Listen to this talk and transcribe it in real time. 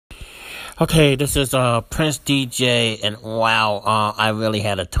Okay, this is Prince DJ, and wow, I really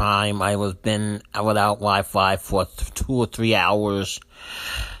had a time. I was been without Wi-Fi for 2 or 3 hours.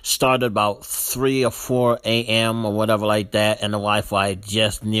 Started about 3 or 4 a.m. or whatever like that, and the Wi-Fi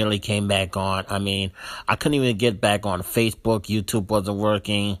just nearly came back on. I mean, I couldn't even get back on Facebook. YouTube wasn't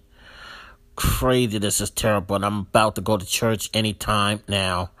working. Crazy, this is terrible, and I'm about to go to church anytime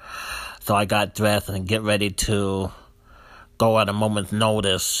now. So I got dressed and get ready to go at a moment's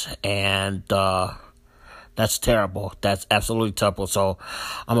notice, and that's terrible. That's absolutely terrible. So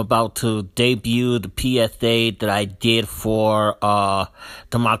I'm about to debut the PSA that I did for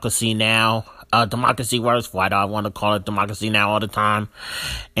Democracy Now. Democracy Works. Why do I want to call it Democracy Now all the time?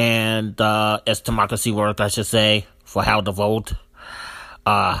 And it's Democracy Works, I should say, for how to vote.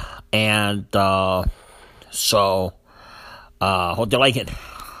 So hope you like it.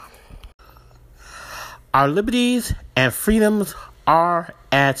 Our liberties and freedoms are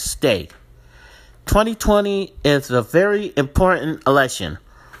at stake. 2020 is a very important election.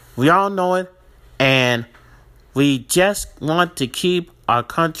 We all know it, and we just want to keep our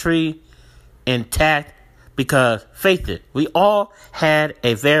country intact because, face it, we all had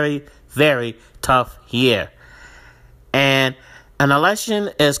a very, very tough year. And an election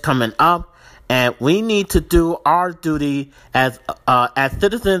is coming up, and we need to do our duty as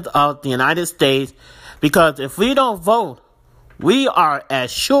citizens of the United States. Because if we don't vote, we are as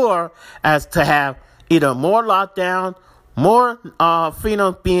sure as to have either more lockdown, more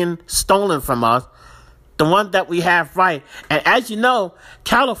freedom being stolen from us, the one that we have right. And as you know,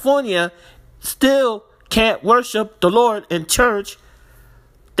 California still can't worship the Lord in church.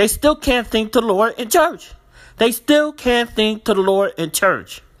 They still can't think to the Lord in church. They still can't think to the Lord in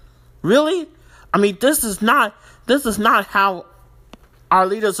church. Really? I mean, this is not how our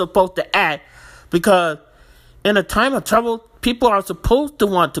leaders are supposed to act. Because in a time of trouble, people are supposed to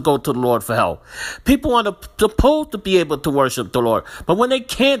want to go to the Lord for help. People are supposed to be able to worship the Lord. But when they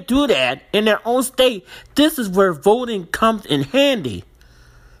can't do that in their own state, this is where voting comes in handy.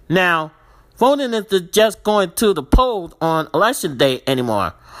 Now, voting isn't just going to the polls on election day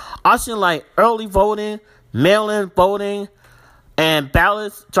anymore. Options like early voting, mail-in voting, and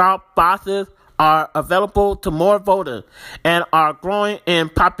ballot drop boxes are available to more voters and are growing in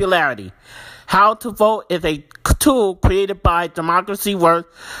popularity. How to Vote is a tool created by Democracy Works.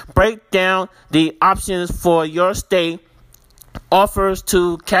 Break down the options for your state. Offer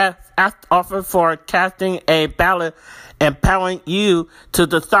for casting a ballot, empowering you to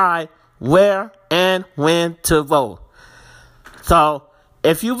decide where and when to vote. So,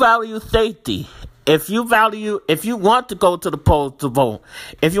 if you value safety, if you want to go to the polls to vote,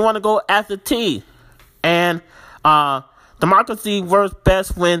 if you want to go absentee, and democracy works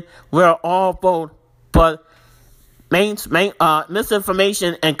best when we're all vote, but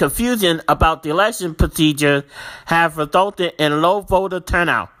misinformation and confusion about the election procedure have resulted in low voter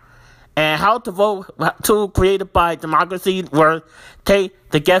turnout. And How to Vote, tool created by Democracy Works, take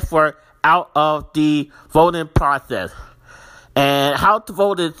the guesswork out of the voting process. And How to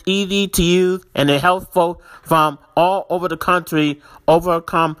Vote is easy to use, and it helps folks from all over the country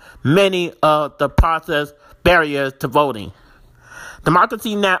overcome many of the process barriers to voting.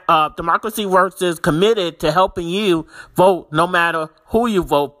 Democracy Works is committed to helping you vote no matter who you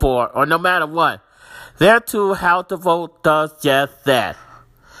vote for or no matter what. Their tool, How to Vote, does just that.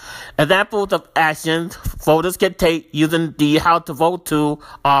 Examples of actions voters can take using the How to Vote tool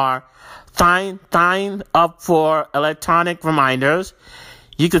are sign up for electronic reminders.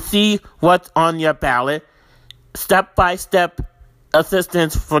 You can see what's on your ballot. Step-by-step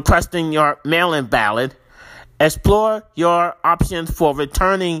assistance for requesting your mail-in ballot. Explore your options for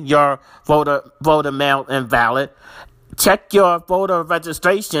returning your voter mail-in ballot. Check your voter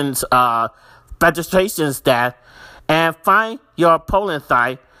registration stats, and find your polling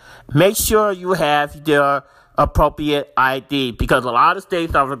site. Make sure you have your appropriate ID, because a lot of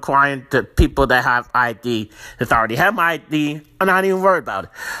states are requiring the people that have ID that already have my ID. I'm not even worried about it.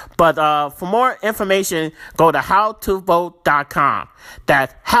 But for more information, go to howtovote.com.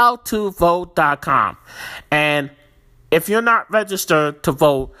 That's howtovote.com. And if you're not registered to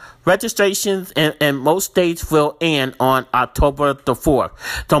vote, registrations in most states will end on October the 4th.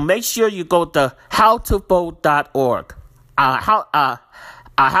 So make sure you go to howtovote.org.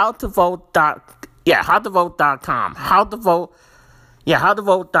 Howtovote.com.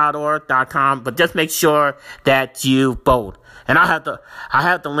 Howtovote.org.com. But just make sure that you vote. And I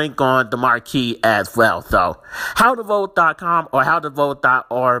have the link on the marquee as well. So howtovote.com or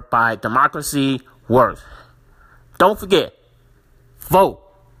howtovote.org by Democracy Works. Don't forget, vote.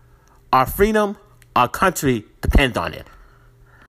 Our freedom, our country depends on it.